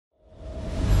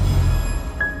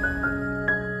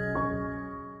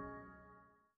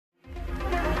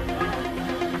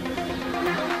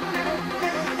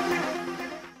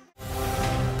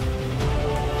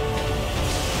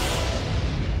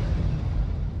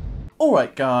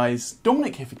Alright guys,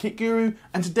 Dominic here for Kit Guru,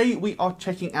 and today we are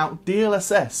checking out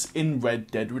DLSS in Red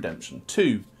Dead Redemption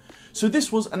 2. So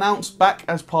this was announced back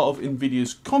as part of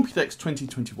Nvidia's Computex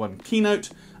 2021 keynote,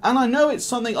 and I know it's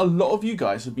something a lot of you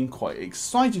guys have been quite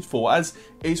excited for, as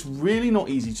it's really not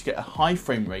easy to get a high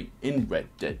frame rate in Red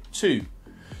Dead 2.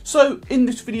 So in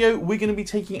this video we're going to be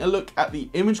taking a look at the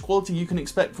image quality you can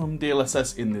expect from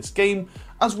DLSS in this game,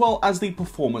 as well as the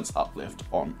performance uplift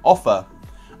on offer.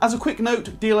 As a quick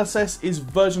note, DLSS is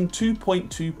version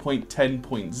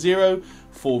 2.2.10.0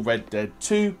 for Red Dead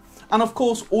 2, and of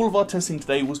course all of our testing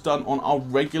today was done on our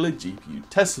regular GPU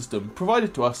test system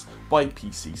provided to us by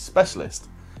PC Specialist.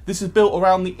 This is built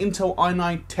around the Intel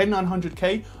i9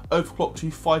 10900K overclocked to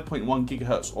 5.1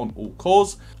 GHz on all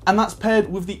cores, and that's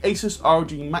paired with the ASUS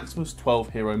ROG Maximus 12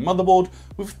 Hero motherboard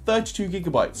with 32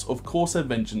 GB of Corsair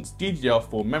Vengeance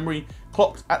DDR4 memory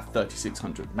clocked at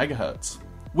 3600 MHz.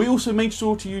 We also made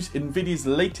sure to use Nvidia's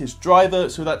latest driver,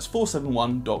 so that's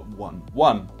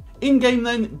 471.11. In-game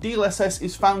then, DLSS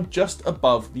is found just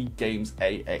above the game's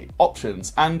AA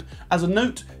options, and as a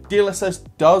note, DLSS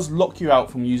does lock you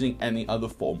out from using any other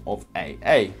form of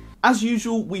AA. As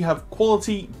usual, we have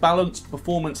quality, balanced,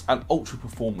 performance and ultra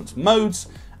performance modes,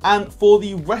 and for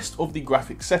the rest of the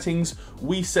graphics settings,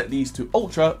 we set these to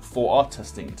ultra for our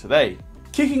testing today.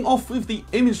 Kicking off with the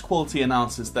image quality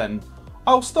analysis then,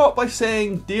 I'll start by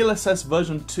saying DLSS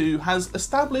version 2 has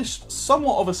established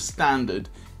somewhat of a standard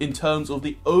in terms of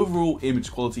the overall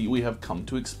image quality we have come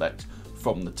to expect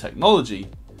from the technology.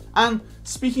 And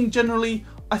speaking generally,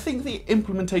 I think the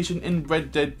implementation in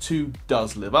Red Dead 2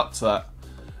 does live up to that.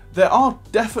 There are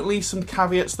definitely some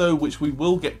caveats though, which we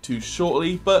will get to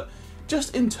shortly, but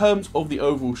just in terms of the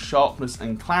overall sharpness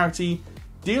and clarity,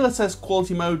 DLSS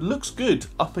quality mode looks good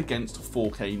up against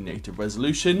 4K native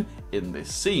resolution in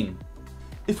this scene.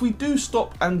 If we do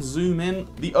stop and zoom in,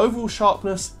 the overall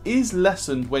sharpness is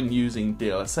lessened when using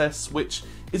DLSS, which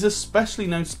is especially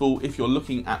noticeable if you're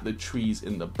looking at the trees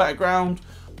in the background,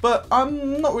 but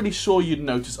I'm not really sure you'd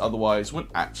notice otherwise when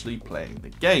actually playing the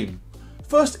game.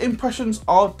 First impressions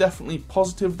are definitely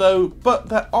positive though, but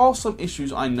there are some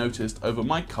issues I noticed over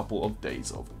my couple of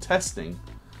days of testing.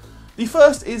 The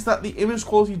first is that the image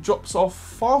quality drops off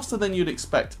faster than you'd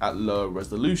expect at lower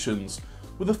resolutions,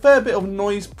 with a fair bit of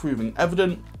noise proving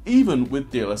evident even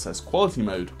with DLSS quality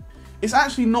mode. It's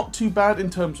actually not too bad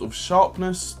in terms of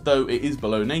sharpness, though it is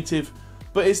below native,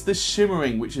 but it's the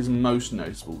shimmering which is most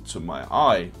noticeable to my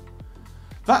eye.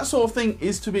 That sort of thing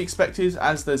is to be expected,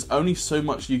 as there's only so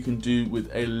much you can do with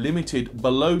a limited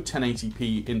below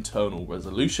 1080p internal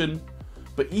resolution,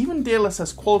 but even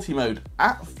DLSS quality mode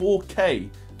at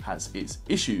 4K has its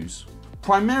issues.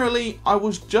 Primarily, I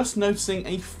was just noticing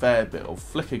a fair bit of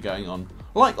flicker going on,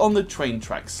 like on the train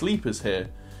track sleepers here.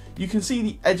 You can see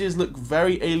the edges look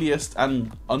very aliased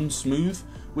and unsmooth,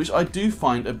 which I do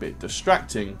find a bit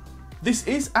distracting. This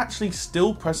is actually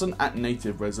still present at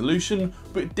native resolution,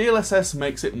 but DLSS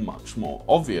makes it much more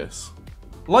obvious.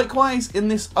 Likewise, in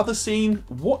this other scene,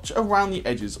 watch around the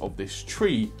edges of this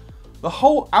tree. The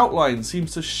whole outline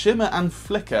seems to shimmer and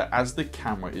flicker as the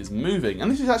camera is moving,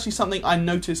 and this is actually something I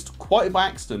noticed quite by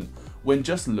accident when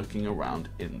just looking around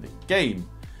in the game.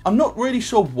 I'm not really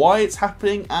sure why it's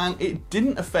happening, and it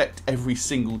didn't affect every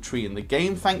single tree in the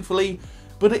game thankfully,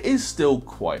 but it is still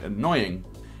quite annoying.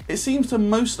 It seems to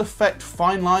most affect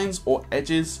fine lines or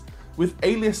edges, with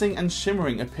aliasing and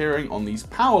shimmering appearing on these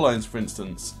power lines for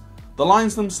instance. The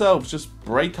lines themselves just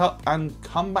break up and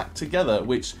come back together,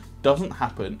 which doesn't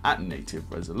happen at native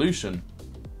resolution.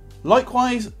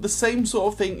 Likewise, the same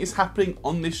sort of thing is happening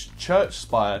on this church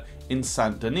spire in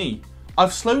Saint Denis.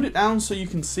 I've slowed it down so you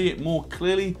can see it more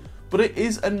clearly, but it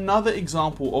is another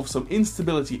example of some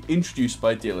instability introduced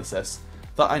by DLSS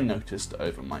that I noticed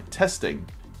over my testing.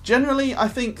 Generally, I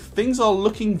think things are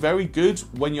looking very good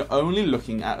when you're only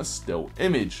looking at a still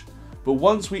image, but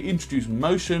once we introduce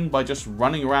motion by just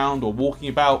running around or walking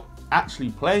about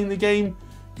actually playing the game,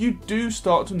 you do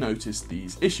start to notice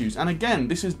these issues. And again,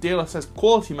 this is DLSS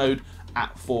quality mode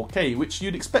at 4K, which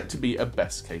you'd expect to be a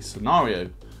best case scenario.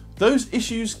 Those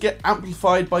issues get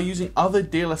amplified by using other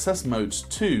DLSS modes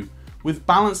too, with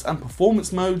balance and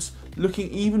performance modes looking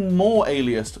even more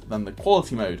aliased than the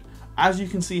quality mode, as you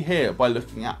can see here by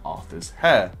looking at Arthur's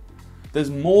hair. There's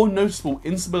more noticeable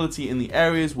instability in the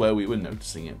areas where we were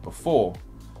noticing it before.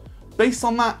 Based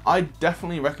on that, I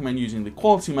definitely recommend using the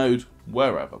quality mode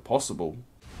wherever possible.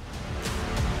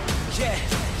 Yeah,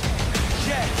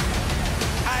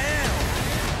 I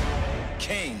am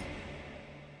King.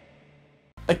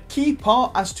 A key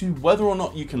part as to whether or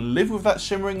not you can live with that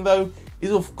shimmering though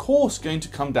is of course going to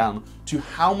come down to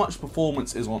how much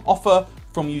performance is on offer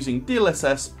from using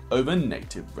DLSS over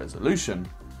native resolution.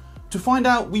 To find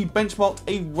out, we benchmarked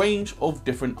a range of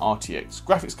different RTX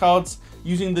graphics cards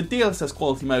using the DLSS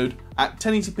quality mode at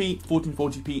 1080p,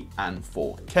 1440p and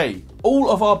 4K. All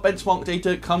of our benchmark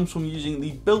data comes from using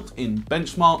the built-in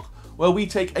benchmark, where we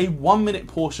take a 1 minute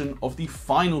portion of the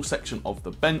final section of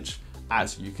the bench,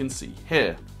 as you can see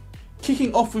here.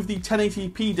 Kicking off with the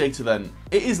 1080p data then,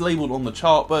 it is labelled on the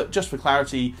chart, but just for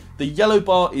clarity, the yellow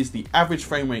bar is the average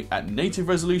frame rate at native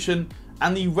resolution,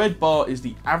 and the red bar is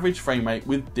the average frame rate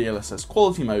with DLSS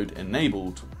quality mode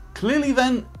enabled. Clearly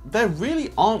then, there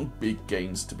really aren't big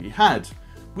gains to be had,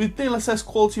 with DLSS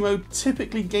quality mode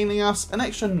typically gaining us an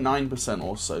extra 9%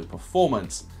 or so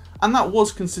performance, and that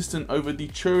was consistent over the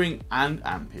Turing and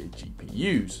Ampere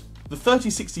GPUs. The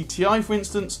 3060 Ti, for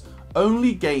instance,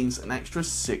 only gains an extra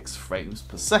 6 frames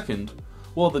per second,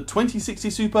 while the 2060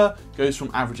 Super goes from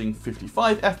averaging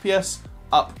 55 FPS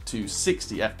up to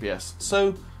 60 FPS,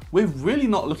 so we're really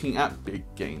not looking at big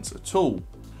gains at all.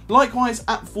 Likewise,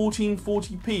 at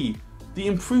 1440p, the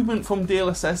improvement from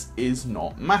DLSS is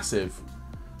not massive.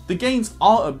 The gains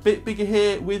are a bit bigger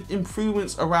here, with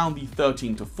improvements around the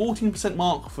 13 to 14%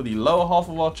 mark for the lower half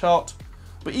of our chart,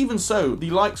 but even so, the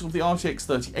likes of the RTX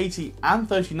 3080 and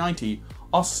 3090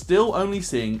 are still only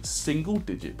seeing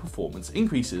single-digit performance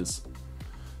increases.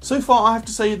 So far, I have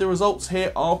to say the results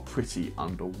here are pretty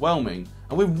underwhelming,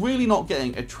 and we're really not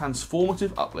getting a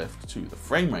transformative uplift to the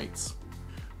frame rates.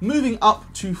 Moving up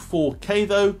to 4K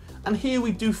though, and here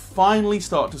we do finally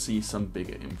start to see some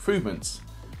bigger improvements.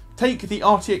 Take the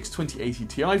RTX 2080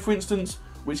 Ti for instance,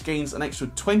 which gains an extra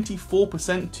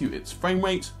 24% to its frame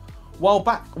rate, while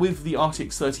back with the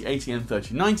RTX 3080 and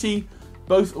 3090,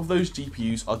 both of those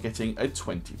GPUs are getting a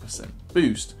 20%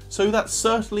 boost, so that's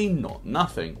certainly not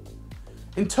nothing.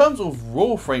 In terms of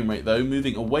raw frame rate though,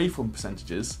 moving away from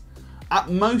percentages, at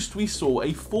most we saw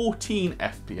a 14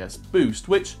 FPS boost,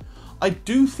 which I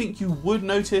do think you would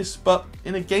notice, but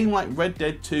in a game like Red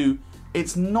Dead 2,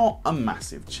 it's not a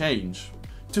massive change.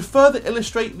 To further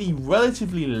illustrate the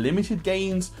relatively limited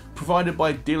gains provided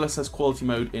by DLSS quality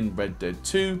mode in Red Dead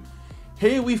 2,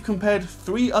 here we've compared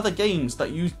 3 other games that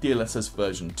use DLSS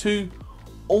version 2,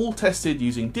 all tested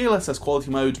using DLSS quality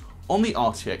mode on the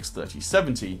RTX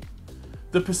 3070.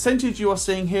 The percentage you are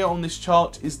seeing here on this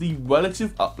chart is the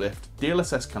relative uplift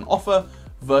DLSS can offer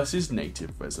versus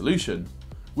native resolution,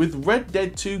 with Red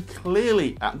Dead 2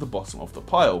 clearly at the bottom of the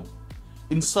pile.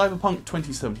 In Cyberpunk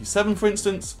 2077 for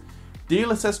instance,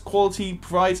 DLSS quality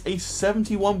provides a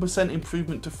 71%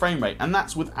 improvement to frame rate, and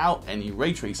that's without any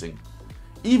ray tracing.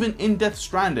 Even in Death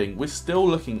Stranding, we're still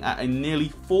looking at a nearly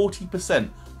 40%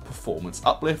 performance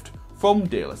uplift from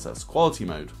DLSS quality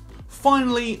mode.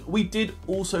 Finally, we did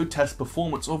also test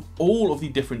performance of all of the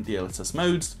different DLSS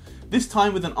modes, this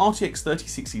time with an RTX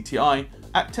 3060 Ti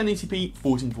at 1080p,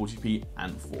 1440p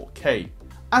and 4K.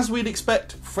 As we'd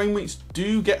expect, frame rates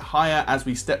do get higher as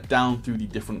we step down through the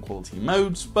different quality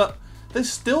modes, but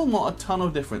there's still not a ton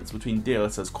of difference between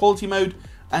DLSS quality mode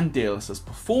and DLSS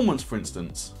performance for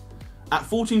instance. At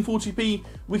 1440p,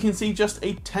 we can see just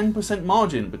a 10%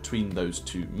 margin between those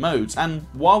two modes, and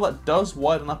while that does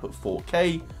widen up at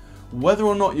 4K, whether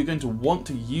or not you're going to want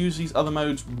to use these other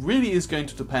modes really is going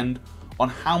to depend on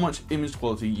how much image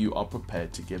quality you are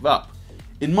prepared to give up.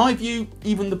 In my view,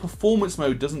 even the performance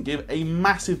mode doesn't give a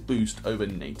massive boost over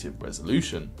native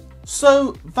resolution.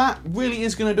 So that really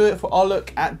is going to do it for our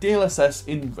look at DLSS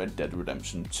in Red Dead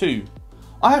Redemption 2.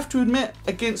 I have to admit,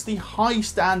 against the high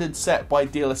standard set by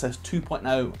DLSS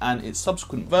 2.0 and its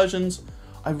subsequent versions,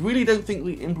 I really don't think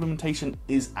the implementation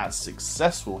is as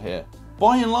successful here.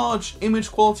 By and large, image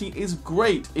quality is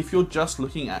great if you're just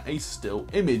looking at a still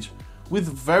image, with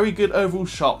very good overall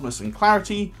sharpness and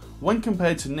clarity when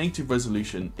compared to native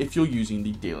resolution if you're using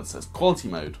the DLSS quality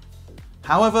mode.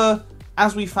 However,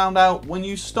 as we found out, when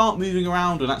you start moving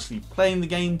around and actually playing the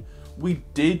game, we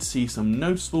did see some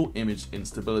noticeable image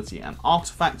instability and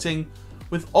artifacting,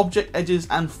 with object edges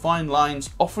and fine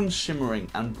lines often shimmering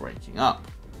and breaking up.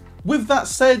 With that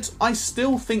said, I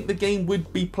still think the game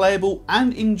would be playable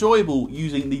and enjoyable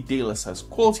using the DLSS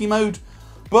quality mode,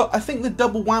 but I think the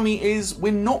double whammy is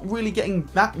we're not really getting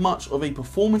that much of a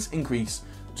performance increase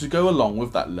to go along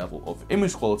with that level of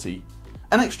image quality.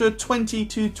 An extra 20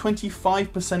 to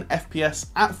 25% FPS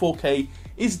at 4K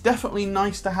is definitely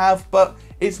nice to have, but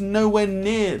it's nowhere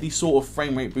near the sort of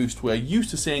frame rate boost we're used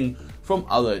to seeing from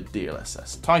other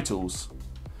DLSS titles.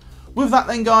 With that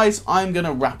then guys, I'm going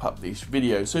to wrap up this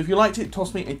video. So if you liked it,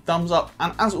 toss me a thumbs up,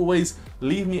 and as always,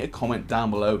 leave me a comment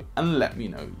down below and let me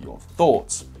know your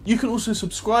thoughts. You can also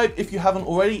subscribe if you haven't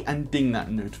already and ding that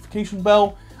notification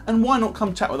bell, and why not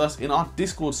come chat with us in our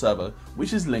Discord server,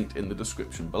 which is linked in the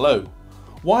description below.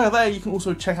 While you're there, you can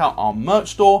also check out our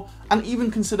merch store and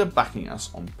even consider backing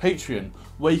us on Patreon,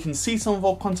 where you can see some of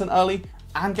our content early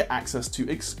and get access to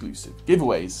exclusive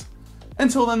giveaways.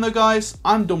 Until then though guys,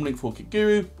 I'm Dominic for Kit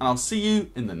Guru, and I'll see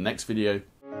you in the next video.